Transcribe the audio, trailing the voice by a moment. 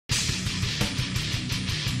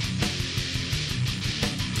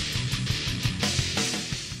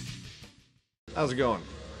How's it going?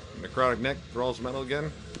 Necrotic Nick, Thralls Metal again,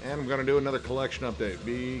 and I'm gonna do another collection update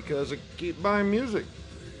because I keep buying music.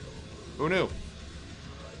 Who knew?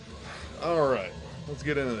 Alright, let's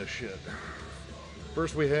get into this shit.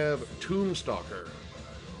 First we have Tombstalker,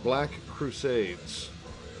 Black Crusades.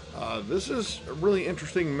 This is a really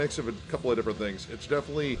interesting mix of a couple of different things. It's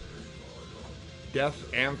definitely death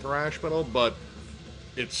and thrash metal, but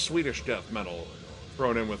it's Swedish death metal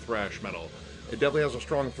thrown in with thrash metal. It definitely has a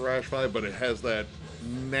strong thrash vibe, but it has that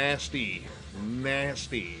nasty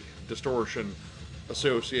distortion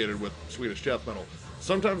associated with Swedish death metal.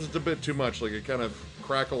 Sometimes it's a bit too much, like it kind of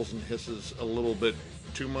crackles and hisses a little bit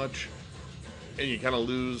too much, and you kind of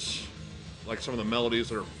lose like some of the melodies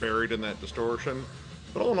that are buried in that distortion.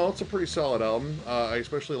 But all in all, it's a pretty solid album. I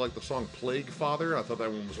especially like the song Plague Father. I thought that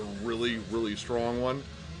one was a really strong one.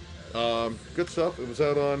 Good stuff. It was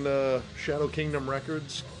out on Shadow Kingdom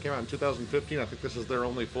Records. Came out in 2015. I think this is their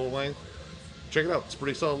only full length. Check it out. It's a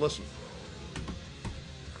pretty solid listen.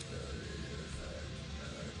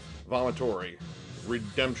 Vomitory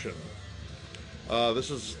Redemption. This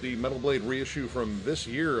is the Metal Blade reissue from this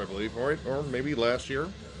year, I believe, or maybe last year.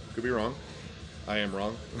 Could be wrong. I am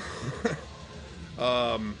wrong.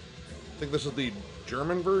 I think this is the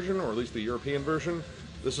German version, or at least the European version.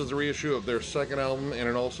 This is the reissue of their second album, and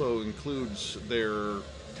it also includes their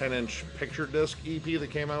 10-inch picture disc EP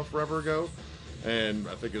that came out forever ago, and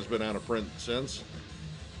I think has been out of print since.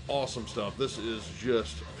 Awesome stuff. This is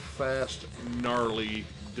just fast, gnarly,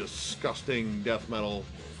 disgusting death metal.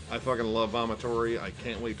 I fucking love Vomitory. I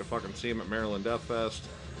can't wait to fucking see them at Maryland Deathfest.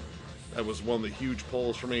 That was one of the huge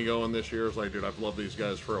pulls for me going this year. It's like, dude, I've loved these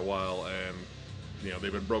guys for a while, and you know,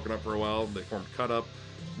 they've been broken up for a while. They formed Cut Up,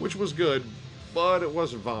 which was good, but it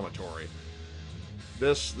wasn't Vomitory.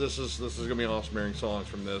 This is gonna be awesome hearing songs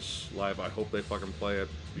from this live. I hope they fucking play it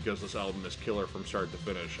because this album is killer from start to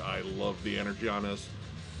finish. I love the energy on this.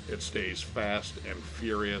 It stays fast and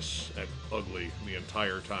furious and ugly the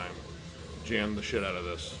entire time. Jam the shit out of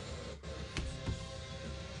this.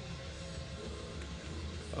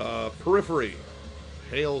 Periphery,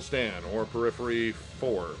 Hail Stan, or Periphery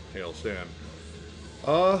 4, Hail Stan.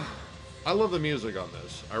 I love the music on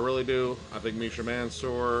this. I really do. I think Misha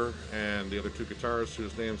Mansour and the other two guitarists,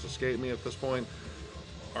 whose names escape me at this point,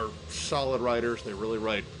 are solid writers. They really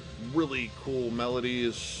write really cool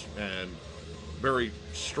melodies and very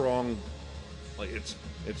strong. Like it's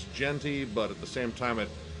genty, but at the same time it,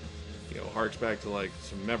 you know, harks back to like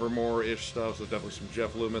some Nevermore-ish stuff. So definitely some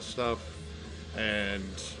Jeff Loomis stuff, and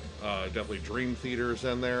definitely Dream Theater's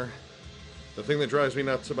in there. The thing that drives me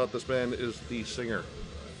nuts about this band is the singer.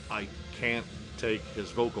 I can't take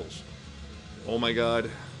his vocals. Oh my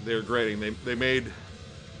god, they're grating. They made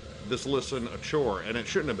this listen a chore, and it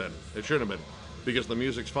shouldn't have been. It shouldn't have been, because the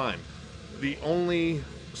music's fine. The only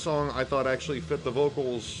song I thought actually fit the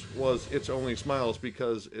vocals was It's Only Smiles,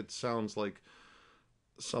 because it sounds like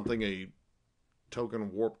something a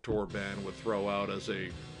token Warped Tour band would throw out as a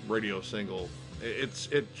radio single.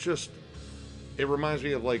 It reminds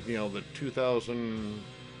me of, like, you know, the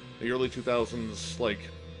early 2000s, like,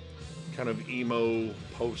 kind of emo,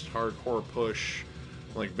 post-hardcore push,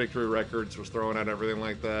 like Victory Records was throwing out everything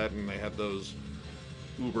like that, and they had those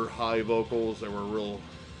uber high vocals that were real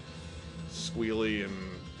squealy, and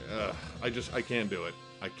I can't do it.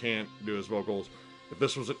 I can't do his vocals. If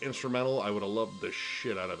this was an instrumental, I would have loved the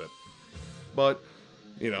shit out of it. But,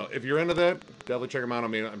 you know, if you're into that, definitely check them out. I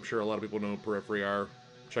mean, I'm sure a lot of people know who Periphery are.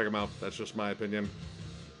 Check them out. That's just my opinion.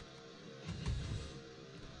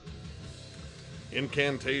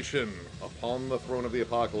 Incantation, Upon the Throne of the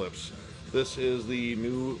Apocalypse. This is the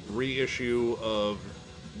new reissue of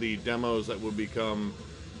the demos that would become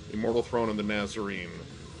Immortal Throne of the Nazarene,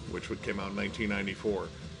 which came out in 1994.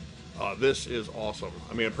 This is awesome.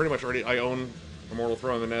 I mean, I own Immortal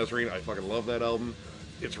Throne of the Nazarene. I fucking love that album.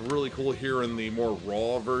 It's really cool hearing the more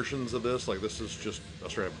raw versions of this. Like, this is just a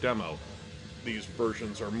straight up demo. These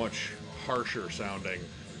versions are much harsher sounding,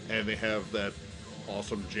 and they have that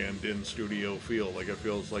awesome jammed in studio feel. Like, it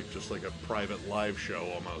feels like just like a private live show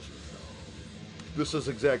almost. This is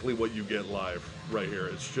exactly what you get live right here.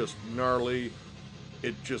 It's just gnarly.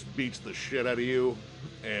 It just beats the shit out of you,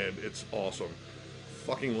 and it's awesome.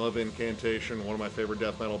 Fucking love Incantation, one of my favorite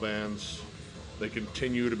death metal bands. They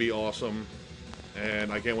continue to be awesome,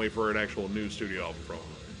 and I can't wait for an actual new studio album from them.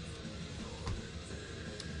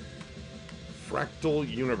 Fractal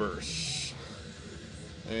Universe,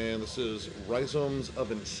 and this is Rhizomes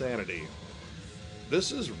of Insanity.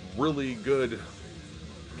 This is really good,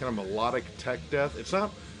 kind of melodic tech death. It's not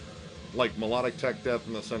like melodic tech death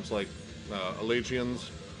in the sense like Elegians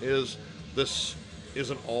is. This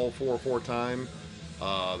isn't all 4/4 time.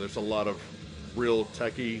 There's a lot of real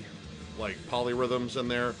techie, like polyrhythms in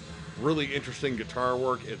there. Really interesting guitar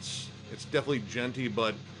work. It's definitely genty,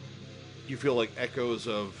 but you feel like echoes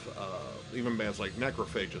of even bands like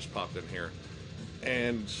Necrotic just popped in here.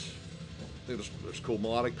 And there's cool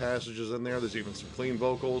melodic passages in there. There's even some clean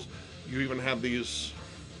vocals. You even have these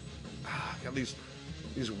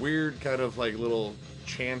weird kind of like little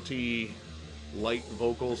chanty light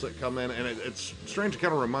vocals that come in, and it's strange. It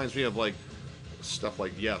kind of reminds me of like stuff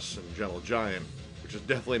like Yes and Gentle Giant, which is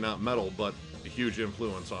definitely not metal, but a huge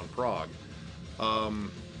influence on prog.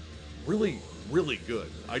 Really, really good.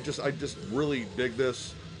 I just really dig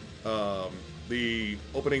this. The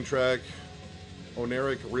opening track,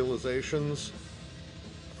 Oniric Realizations,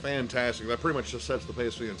 fantastic. That pretty much just sets the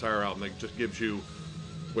pace for the entire album. It just gives you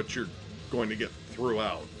what you're going to get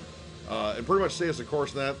throughout. And pretty much stays the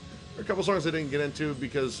course of that. There are a couple songs I didn't get into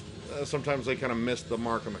because sometimes they kind of missed the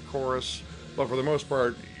mark on the chorus. But for the most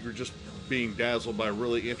part, you're just being dazzled by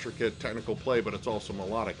really intricate technical play, but it's also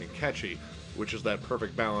melodic and catchy, which is that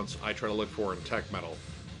perfect balance I try to look for in tech metal.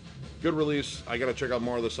 Good release. I gotta check out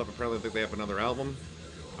more of this stuff. Apparently I think they have another album.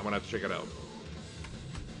 I'm gonna have to check it out.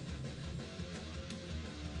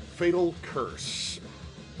 Fatal Curse,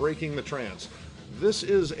 Breaking the Trance. This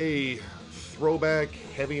is a throwback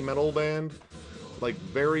heavy metal band, like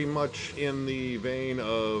very much in the vein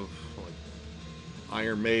of like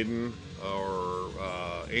Iron Maiden or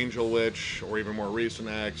Angel Witch, or even more recent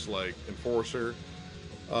acts like Enforcer.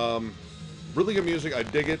 Really good music. I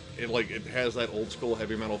dig it. It has that old school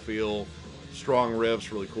heavy metal feel, strong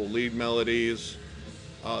riffs, really cool lead melodies.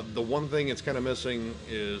 The one thing it's kind of missing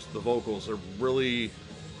is the vocals. They're really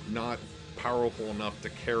not powerful enough to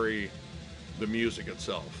carry the music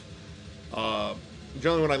itself.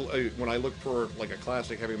 Generally, when I look for like a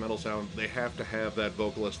classic heavy metal sound, they have to have that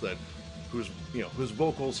vocalist whose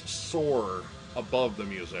vocals soar above the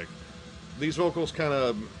music. These vocals kind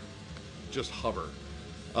of just hover.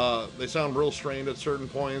 They sound real strained at certain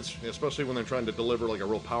points, especially when they're trying to deliver like a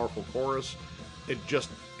real powerful chorus. It just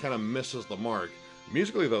kind of misses the mark.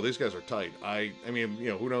 Musically, though, these guys are tight. I mean,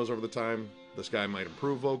 who knows, over the time this guy might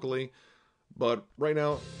improve vocally, but right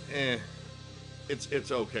now,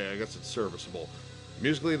 it's okay. I guess it's serviceable.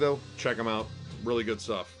 Musically, though, check them out. Really good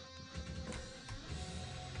stuff.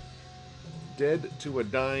 Dead to a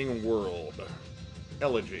Dying World,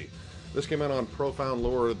 Elegy. This came out on Profound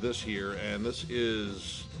Lore this year, and this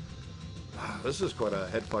is quite a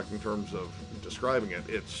head fuck in terms of describing it.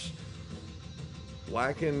 It's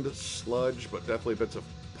blackened sludge, but definitely bits of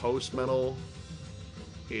post-metal.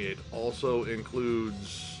 It also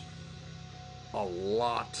includes a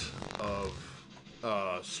lot of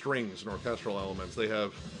strings and orchestral elements. They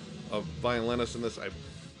have a violinist in this, I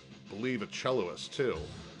believe a celloist too.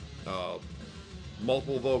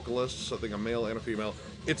 Multiple vocalists, I think a male and a female.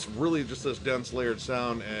 It's really just this dense layered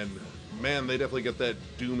sound, and man, they definitely get that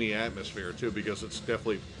doomy atmosphere too, because it's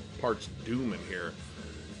definitely parts doom in here.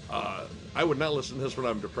 I would not listen to this when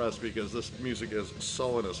I'm depressed, because this music is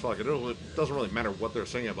sullen as fuck. It doesn't really matter what they're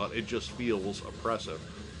singing about, it just feels oppressive.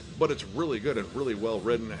 But it's really good and really well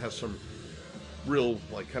written. It has some real,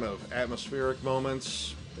 like, kind of atmospheric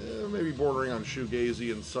moments, maybe bordering on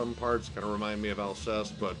shoegazy in some parts, kind of remind me of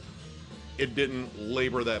Alcest, but it didn't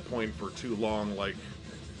labor that point for too long like,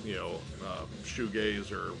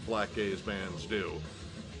 shoegaze or black gaze bands do.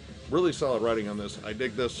 Really solid writing on this. I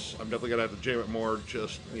dig this. I'm definitely gonna have to jam it more,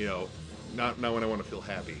 just, not when I want to feel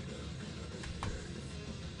happy.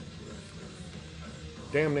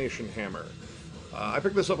 Damnation Hammer. I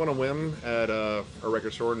picked this up on a whim at a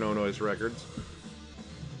record store, No Noise Records,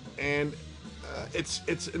 and it's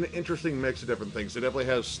an interesting mix of different things. It definitely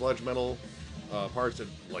has sludge metal parts, that,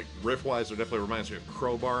 like, riff-wise, it definitely reminds me of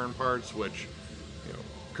Crowbar in parts, which,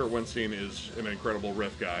 Kurt Winstein is an incredible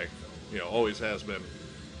riff guy, always has been.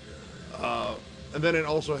 And then it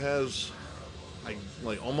also has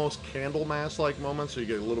like almost Candlemass-like moments, so you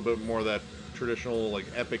get a little bit more of that traditional, like,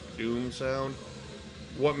 epic doom sound.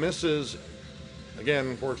 What misses, again,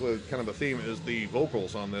 unfortunately, kind of the theme, is the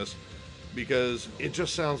vocals on this, because it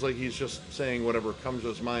just sounds like he's just saying whatever comes to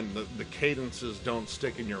his mind. The cadences don't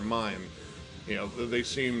stick in your mind. They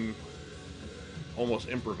seem almost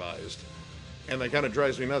improvised. And that kind of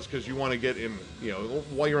drives me nuts, because you want to get in,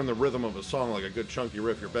 while you're in the rhythm of a song, like a good chunky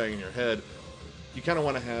riff you're banging your head, you kind of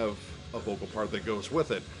want to have a vocal part that goes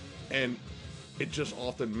with it. And it just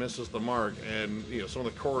often misses the mark, and, some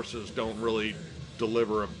of the choruses don't really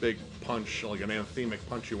deliver a big punch, like an anthemic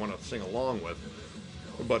punch you want to sing along with.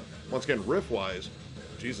 But once again, riff-wise,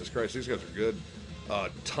 Jesus Christ, these guys are good.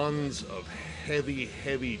 Tons of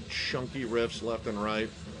heavy, chunky riffs left and right.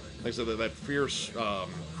 Like I said, that fierce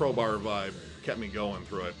Crowbar vibe kept me going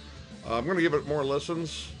through it. I'm going to give it more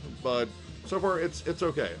listens, but so far it's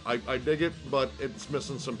okay. I dig it, but it's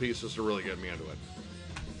missing some pieces to really get me into it.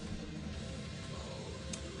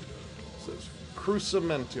 This is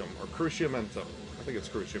Cruciamentum, or Cruciamentum. I think it's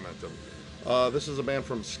Cruciamentum. This is a band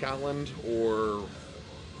from Scotland, or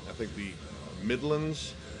I think the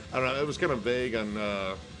Midlands. I don't know, it was kind of vague on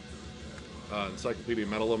Encyclopedia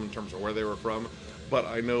Metalum in terms of where they were from, but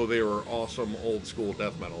I know they were awesome old school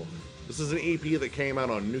death metal. This is an EP that came out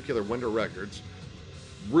on Nuclear Winter Records.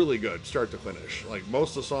 Really good, start to finish. Like,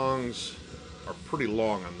 most of the songs are pretty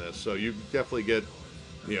long on this, so you definitely get,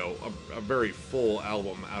 you know, a very full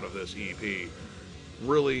album out of this EP.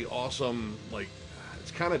 Really awesome, like,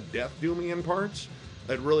 it's kind of death doomy in parts.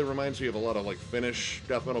 It really reminds me of a lot of, like, Finnish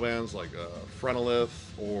death metal bands, like Fractal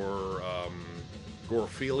or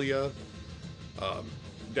Gorephilia.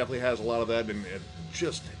 Definitely has a lot of that, and it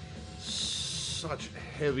just such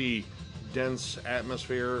heavy, dense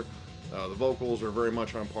atmosphere. The vocals are very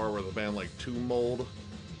much on par with a band like Tomb Mold,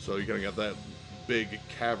 so you're gonna get that big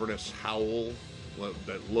cavernous howl,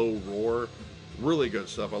 that low roar. Really good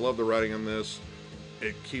stuff. I love the writing on this.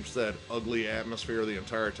 It keeps that ugly atmosphere the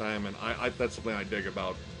entire time, and I that's something I dig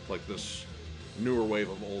about, like, this newer wave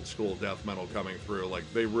of old school death metal coming through.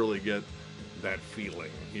 Like, they really get that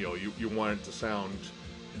feeling. You know, you want it to sound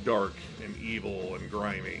dark and evil and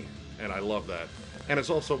grimy, and I love that. And it's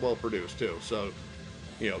also well produced too, so,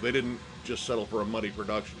 you know, they didn't just settle for a muddy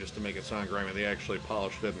production just to make it sound grimy. They actually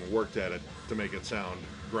polished it and worked at it to make it sound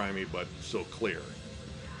grimy but still clear.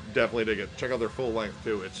 Definitely dig it. Check out their full length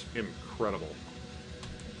too, it's incredible.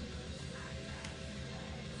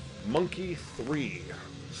 Monkey3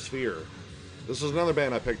 Sphere. This is another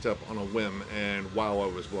band I picked up on a whim, and wow, I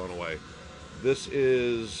was blown away. This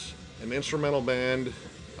is an instrumental band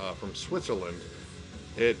from Switzerland.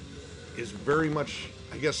 It is very much,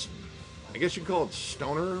 I guess you call it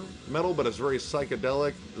stoner metal, but it's very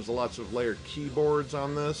psychedelic. There's lots of layered keyboards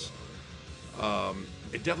on this.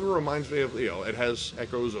 It definitely reminds me of, you know, it has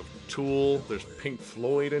echoes of Tool. There's Pink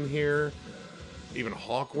Floyd in here, even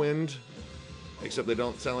Hawkwind, except they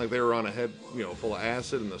don't sound like they were on a head, you know, full of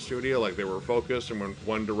acid in the studio. Like, they were focused and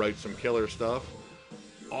wanted to write some killer stuff.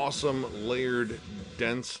 Awesome layered,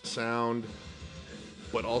 dense sound,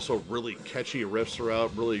 but also really catchy riffs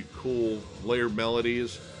throughout, really cool layered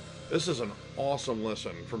melodies. This is an awesome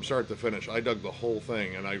listen from start to finish. I dug the whole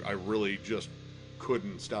thing, and I really just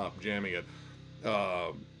couldn't stop jamming it.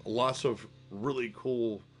 Lots of really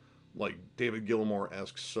cool, like, David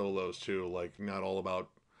Gilmour-esque solos too, like, not all about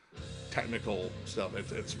technical stuff.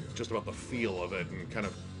 It's just about the feel of it and kind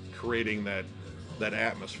of creating that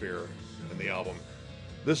atmosphere in the album.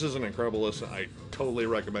 This is an incredible listen. I totally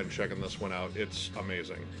recommend checking this one out. It's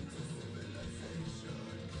amazing.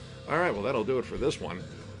 Alright, well, that'll do it for this one.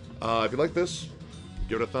 If you like this,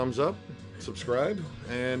 give it a thumbs up, subscribe,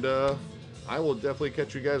 and I will definitely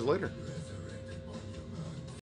catch you guys later.